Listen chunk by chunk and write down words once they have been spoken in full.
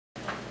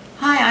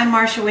I'm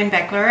Marsha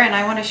Winbeckler, and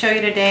I want to show you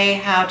today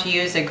how to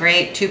use a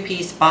great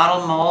two-piece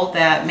bottle mold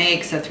that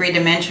makes a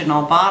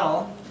three-dimensional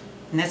bottle.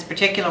 And this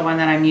particular one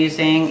that I'm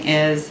using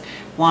is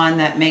one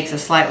that makes a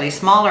slightly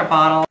smaller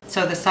bottle,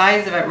 so the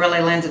size of it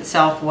really lends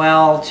itself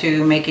well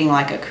to making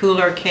like a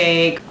cooler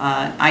cake,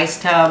 an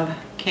ice tub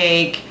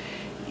cake.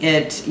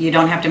 You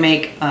don't have to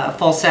make a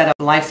full set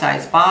of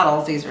life-size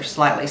bottles. These are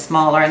slightly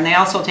smaller, and they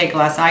also take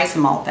less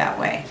isomalt that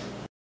way.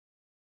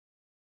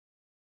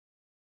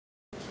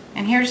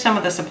 And here's some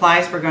of the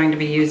supplies we're going to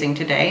be using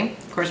today.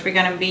 Of course, we're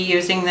going to be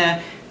using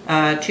the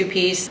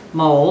two-piece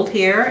mold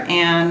here,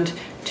 and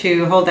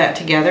to hold that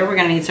together we're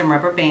going to need some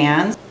rubber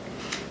bands.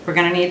 We're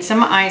going to need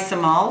some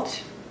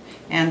isomalt,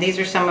 and these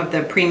are some of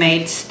the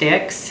pre-made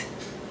sticks.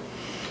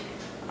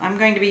 I'm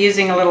going to be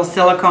using a little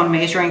silicone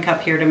measuring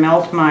cup here to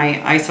melt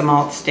my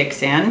isomalt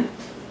sticks in.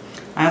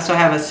 I also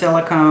have a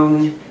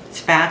silicone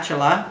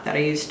spatula that I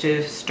use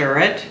to stir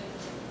it.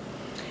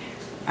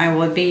 I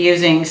will be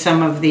using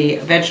some of the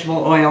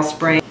vegetable oil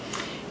spray,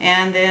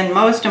 and then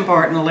most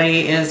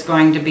importantly is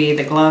going to be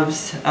the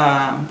gloves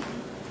that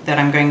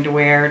I'm going to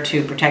wear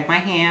to protect my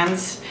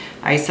hands.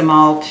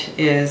 Isomalt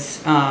is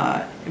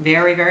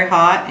very, very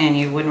hot, and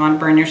you wouldn't want to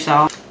burn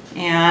yourself.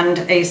 And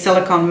a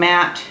silicone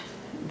mat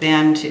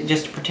then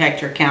just to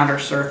protect your counter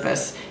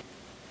surface.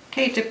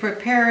 Okay, to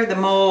prepare the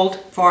mold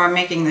for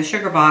making the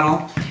sugar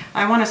bottle,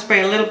 I want to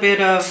spray a little bit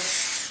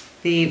of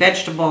the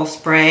vegetable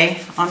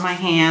spray on my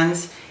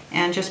hands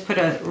and just put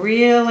a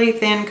really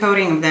thin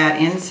coating of that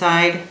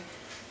inside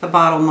the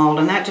bottle mold,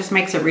 and that just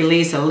makes it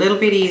release a little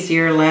bit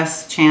easier,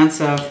 less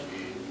chance of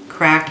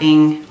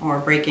cracking or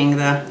breaking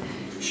the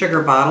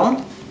sugar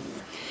bottle.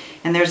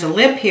 And there's a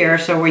lip here,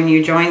 so when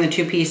you join the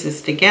two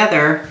pieces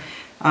together,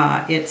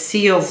 it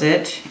seals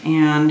it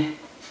and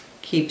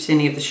keeps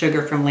any of the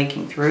sugar from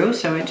leaking through,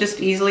 so it just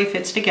easily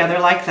fits together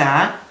like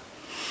that.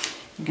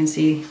 You can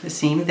see the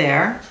seam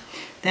there.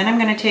 Then I'm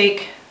going to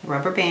take a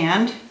rubber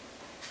band.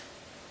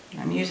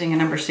 I'm using a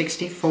number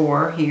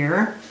 64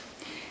 here.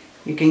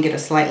 You can get a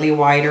slightly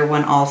wider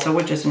one also,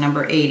 which is a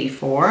number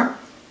 84.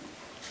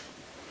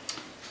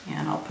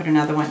 And I'll put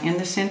another one in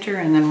the center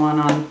and then one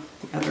on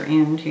the other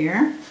end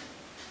here.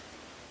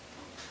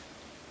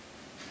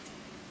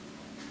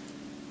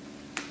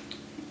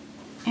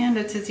 And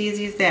it's as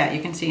easy as that.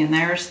 You can see, and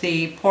there's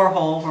the pour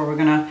hole where we're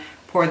going to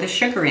pour the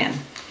sugar in.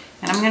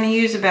 And I'm going to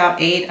use about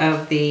 8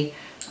 of the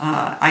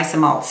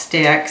isomalt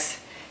sticks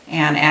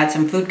and add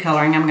some food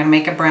coloring. I'm going to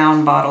make a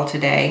brown bottle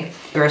today.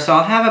 So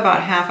I'll have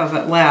about half of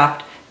it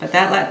left, but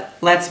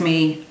that lets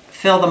me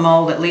fill the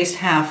mold at least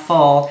half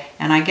full,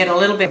 and I get a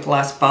little bit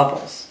less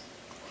bubbles.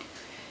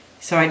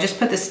 So I just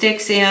put the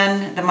sticks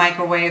in the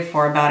microwave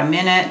for about a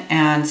minute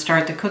and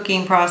start the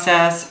cooking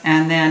process,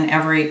 and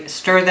then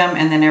stir them,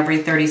 and then every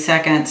 30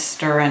 seconds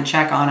stir and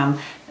check on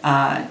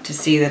them to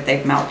see that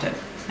they've melted.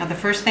 Now the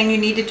first thing you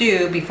need to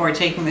do before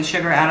taking the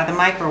sugar out of the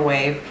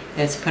microwave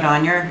is put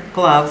on your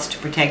gloves to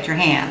protect your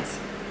hands.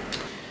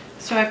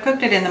 So I've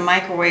cooked it in the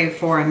microwave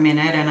for a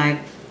minute, and I've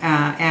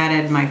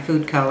added my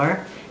food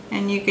color,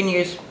 and you can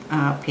use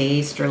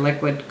paste or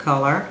liquid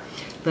color.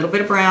 A little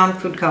bit of brown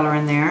food color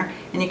in there,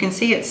 and you can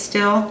see it's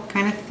still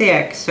kind of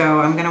thick, so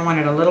I'm going to want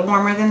it a little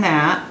warmer than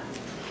that.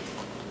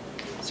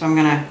 So I'm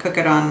going to cook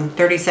it on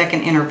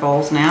 30-second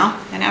intervals now,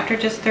 and after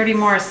just 30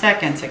 more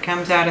seconds it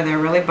comes out of there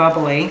really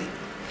bubbly,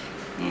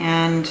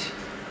 and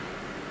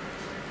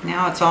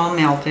now it's all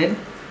melted.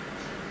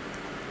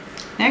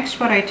 Next,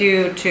 what I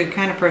do to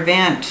kind of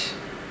prevent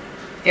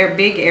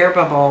big air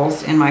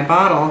bubbles in my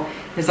bottle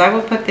is I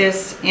will put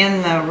this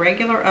in the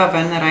regular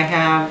oven that I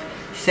have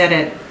set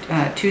at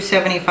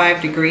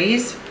 275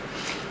 degrees,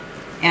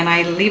 and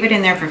I leave it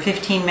in there for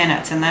 15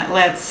 minutes, and that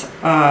lets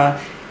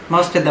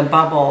most of the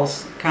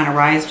bubbles kind of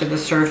rise to the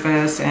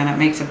surface, and it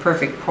makes a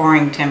perfect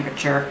pouring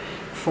temperature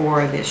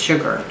for the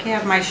sugar. Okay, I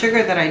have my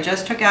sugar that I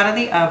just took out of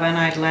the oven.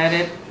 I'd let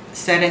it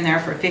set in there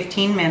for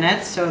 15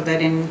 minutes so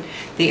that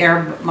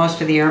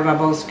most of the air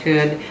bubbles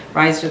could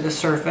rise to the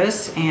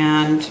surface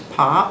and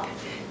pop,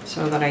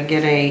 so that I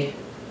get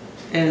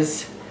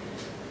as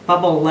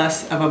bubble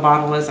less of a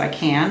bottle as I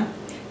can.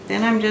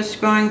 Then I'm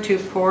just going to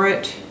pour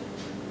it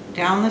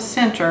down the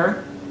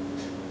center.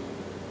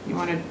 You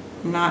want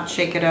to not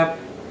shake it up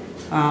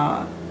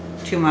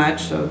too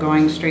much, so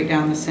going straight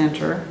down the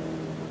center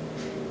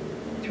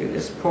through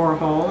this pour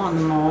hole on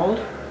the mold.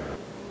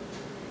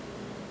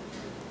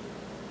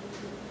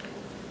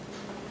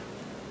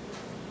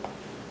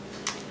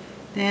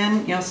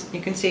 Then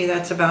you can see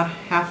that's about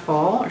half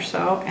full or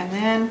so, and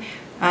then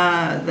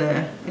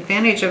the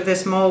advantage of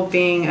this mold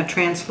being a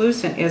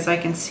translucent is I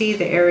can see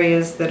the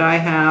areas that I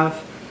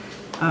have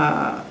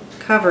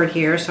covered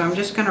here, so I'm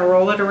just going to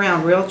roll it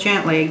around real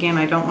gently. Again,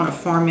 I don't want to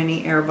form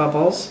any air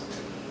bubbles,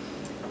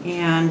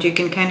 and you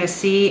can kind of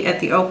see at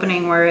the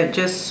opening where it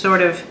just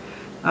sort of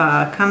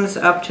comes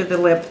up to the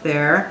lip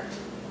there.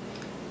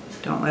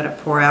 Don't let it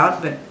pour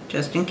out, but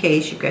just in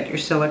case, you've got your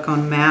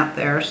silicone mat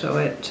there so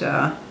it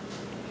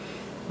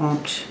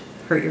won't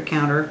hurt your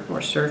counter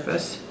or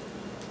surface.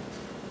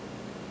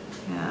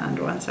 And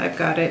once I've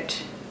got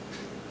it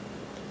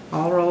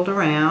all rolled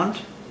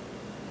around,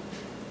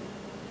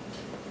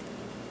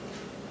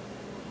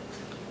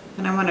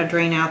 And I want to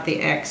drain out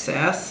the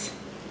excess.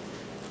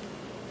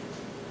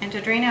 And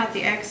to drain out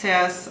the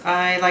excess,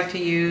 I like to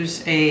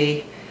use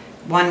a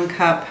 1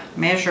 cup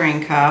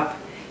measuring cup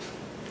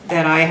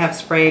that I have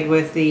sprayed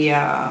with the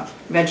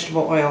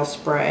vegetable oil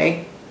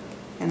spray.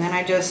 And then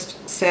I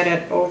just set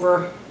it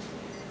over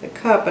the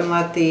cup and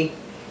let the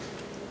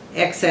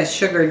excess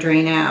sugar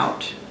drain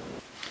out.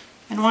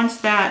 And once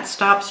that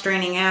stops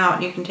draining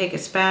out, you can take a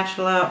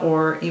spatula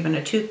or even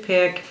a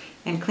toothpick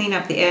and clean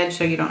up the edge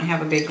so you don't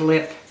have a big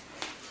lip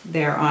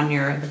there on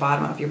the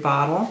bottom of your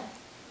bottle.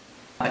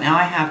 But now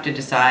I have to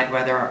decide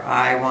whether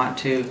I want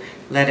to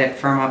let it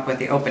firm up with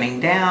the opening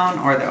down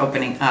or the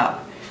opening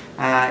up.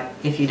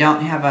 If you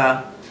don't have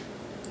a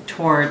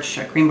torch,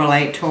 a creme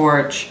brulee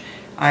torch,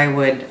 I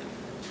would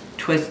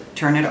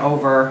turn it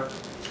over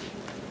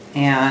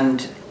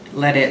and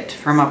let it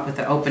firm up with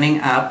the opening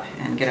up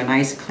and get a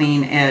nice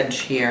clean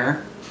edge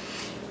here.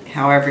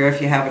 However,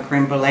 if you have a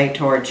creme brulee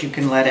torch, you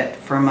can let it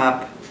firm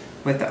up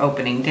with the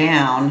opening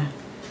down,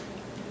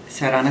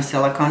 set on a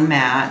silicone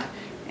mat,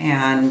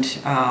 and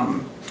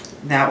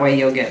that way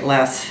you'll get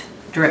less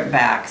drip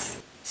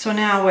backs. So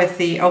now with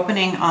the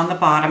opening on the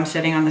bottom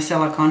sitting on the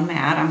silicone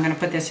mat, I'm going to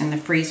put this in the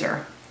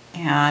freezer.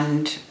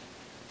 And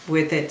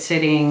with it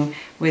sitting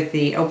with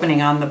the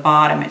opening on the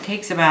bottom, it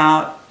takes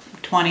about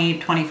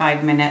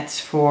 20-25 minutes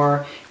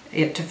for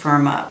it to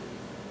firm up.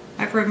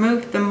 I've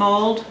removed the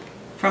mold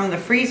from the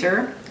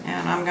freezer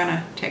and I'm going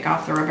to take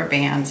off the rubber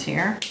bands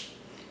here.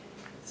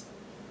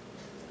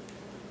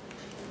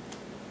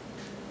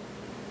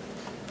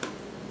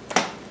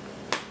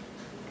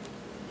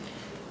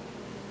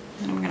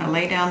 And I'm going to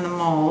lay down the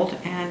mold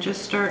and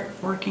just start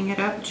working it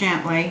up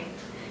gently.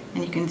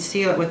 And you can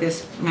seal it with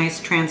this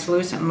nice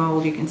translucent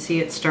mold. You can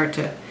see it start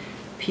to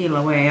peel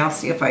away. I'll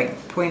see if I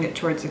point it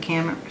towards the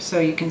camera so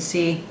you can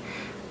see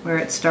where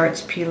it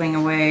starts peeling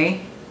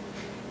away.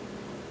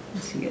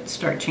 You see it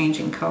start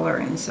changing color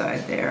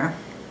inside there.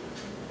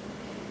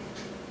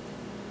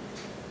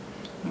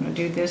 I'm going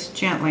to do this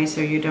gently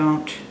so you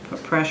don't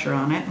put pressure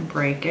on it and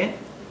break it.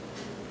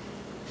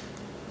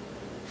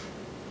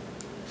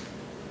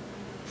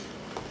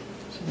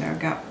 So there, I've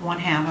got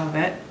 1/2 of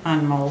it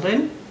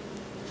unmolded.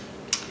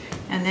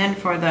 And then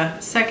for the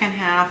second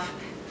half,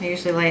 I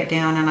usually lay it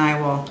down and I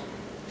will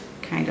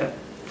kind of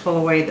pull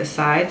away the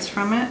sides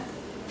from it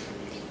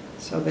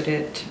so that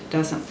it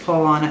doesn't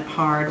pull on it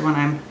hard when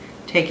I'm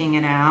taking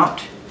it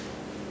out.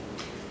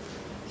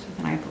 So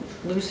then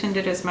I've loosened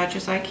it as much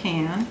as I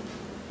can.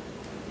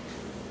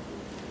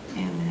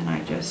 And then I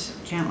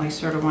just gently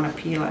sort of want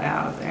to peel it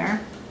out of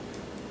there.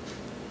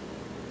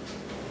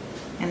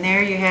 And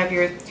there you have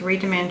your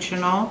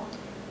 3-dimensional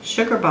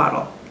sugar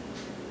bottle.